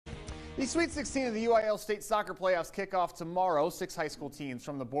The Sweet 16 of the UIL State Soccer Playoffs kick off tomorrow. 6 high school teams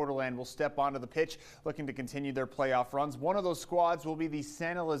from the borderland will step onto the pitch looking to continue their playoff runs. One of those squads will be the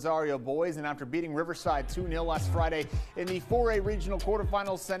San Elizario boys, and after beating Riverside 2-0 last Friday in the 4A regional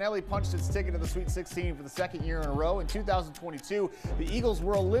quarterfinals, San Eli punched its ticket to the Sweet 16 for the second year in a row. In 2022, the Eagles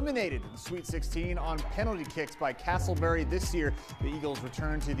were eliminated in the Sweet 16 on penalty kicks by Castleberry. This year, the Eagles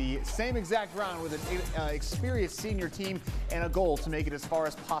return to the same exact round with an experienced senior team and a goal to make it as far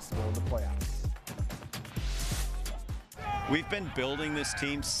as possible in the playoffs. We've been building this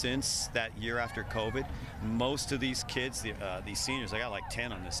team since that year after COVID. Most of these kids, these seniors, I got like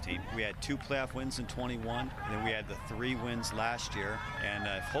 10 on this team. We had 2 playoff wins in 21, and then we had the 3 wins last year, and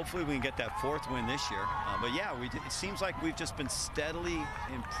hopefully we can get that 4th win this year. But yeah, it seems like we've just been steadily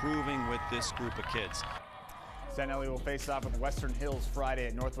improving with this group of kids. San Eli will face off with Western Hills Friday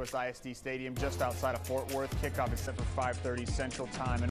at Northwest ISD Stadium just outside of Fort Worth. Kickoff is set for 5:30 Central Time.